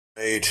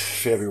Right,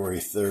 February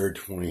 3rd,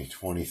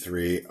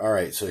 2023. All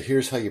right, so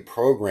here's how you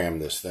program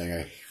this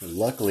thing.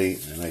 Luckily,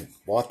 I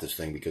bought this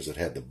thing because it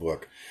had the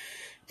book.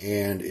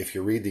 And if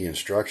you read the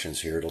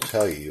instructions here, it'll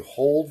tell you, you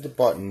hold the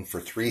button for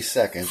 3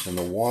 seconds and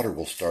the water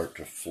will start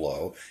to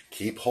flow.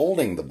 Keep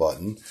holding the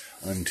button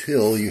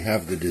until you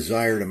have the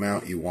desired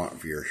amount you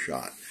want for your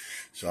shot.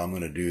 So I'm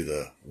going to do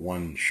the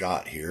 1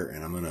 shot here,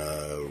 and I'm going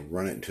to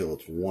run it until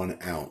it's 1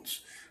 ounce.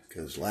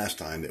 Because last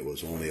time it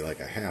was only like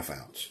a ½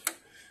 ounce.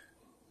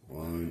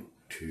 1,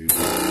 2, 3,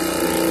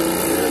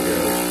 there it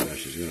goes. Now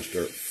she's going to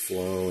start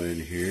flowing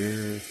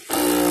here. I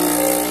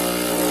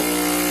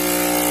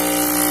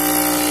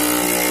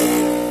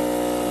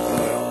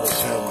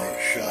almost have my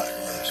shot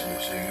glass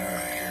missing.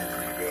 Alright, here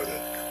we're going to go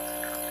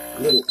to a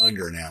little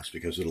under an ounce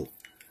because it'll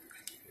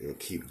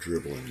keep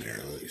dribbling there.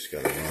 You just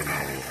got to run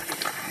more.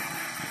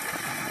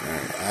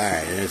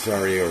 Alright, it's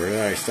already over.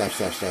 Alright, stop.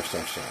 Alright,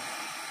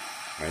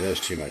 that's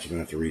too much. I'm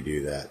going to have to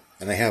redo that.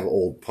 And I have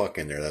old puck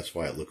in there. That's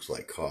why it looks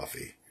like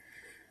coffee.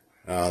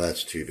 Oh,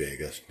 that's too big.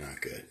 That's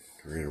not good.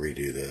 We're going to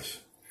redo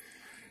this.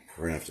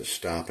 We're going to have to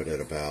stop it at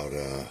about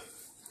a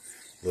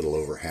little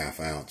over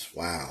 ½ ounce.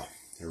 Wow.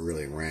 It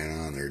really ran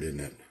on there, didn't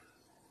it?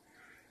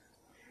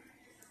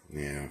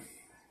 Yeah.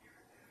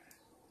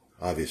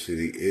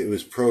 Obviously, it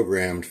was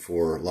programmed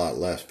for a lot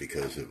less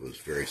because it was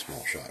a very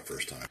small shot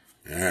first time.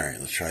 Alright,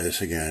 let's try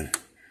this again.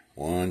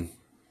 1,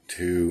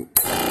 2,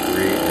 3.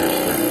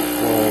 There's starting to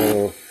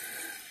flow.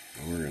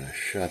 And we're going to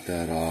shut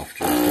that off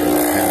just over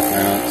 ½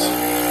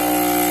 ounce.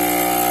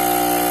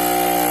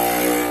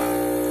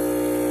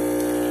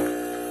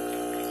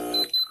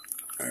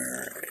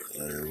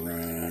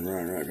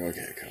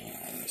 Okay, come on,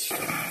 let's stop.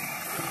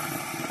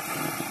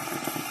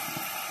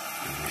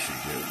 We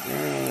should get,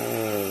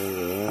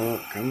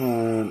 come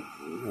on.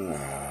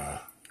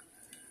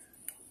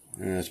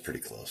 That's pretty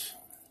close.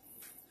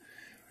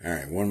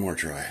 Alright, one more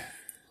try.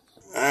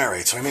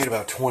 Alright, so I made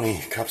about 20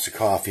 cups of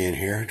coffee in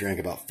here. Drank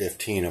about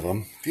 15 of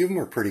them. A few of them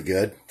were pretty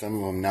good, some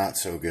of them not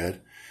so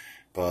good.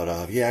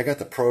 But yeah, I got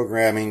the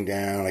programming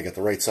down. I got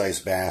the right size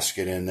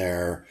basket in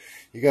there.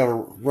 You got to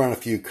run a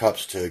few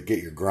cups to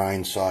get your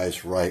grind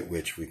size right,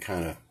 which we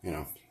kind of,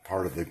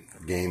 part of the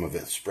game of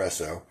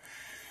espresso.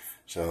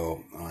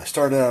 So I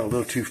started out a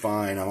little too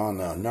fine. I'm on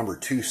the number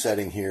 2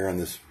 setting here on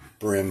this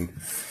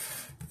Brim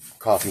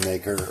coffee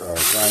maker. Grinder.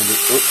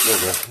 Oh, there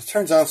we go. It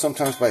turns on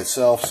sometimes by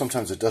itself.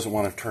 Sometimes it doesn't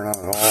want to turn on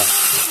at all.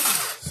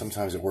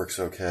 Sometimes it works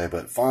okay,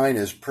 but fine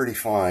is pretty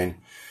fine.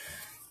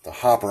 The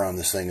hopper on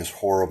this thing is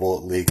horrible.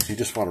 It leaks. You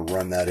just want to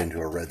run that into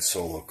a red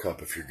Solo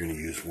cup if you're going to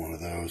use one of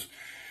those.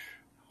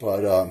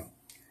 But,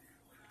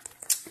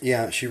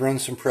 yeah, she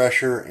runs some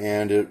pressure,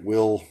 and it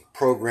will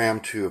program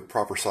to a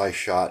proper size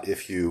shot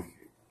if you,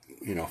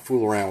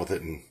 fool around with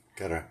it and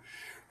got to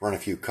run a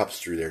few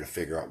cups through there to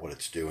figure out what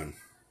it's doing.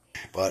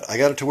 But I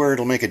got it to where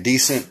it'll make a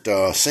decent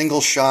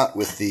single shot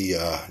with the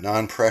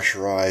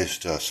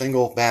non-pressurized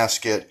single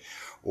basket,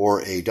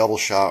 or a double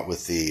shot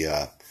with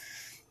the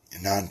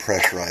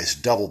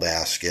non-pressurized double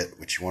basket,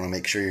 which you want to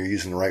make sure you're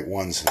using the right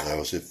ones in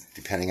those,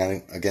 depending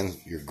on, again,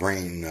 your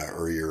grain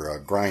or your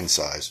grind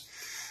size.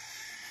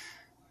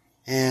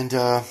 And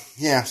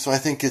yeah, so I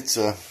think it's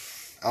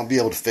I'll be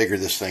able to figure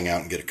this thing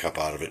out and get a cup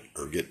out of it,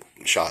 or get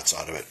shots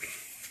out of it.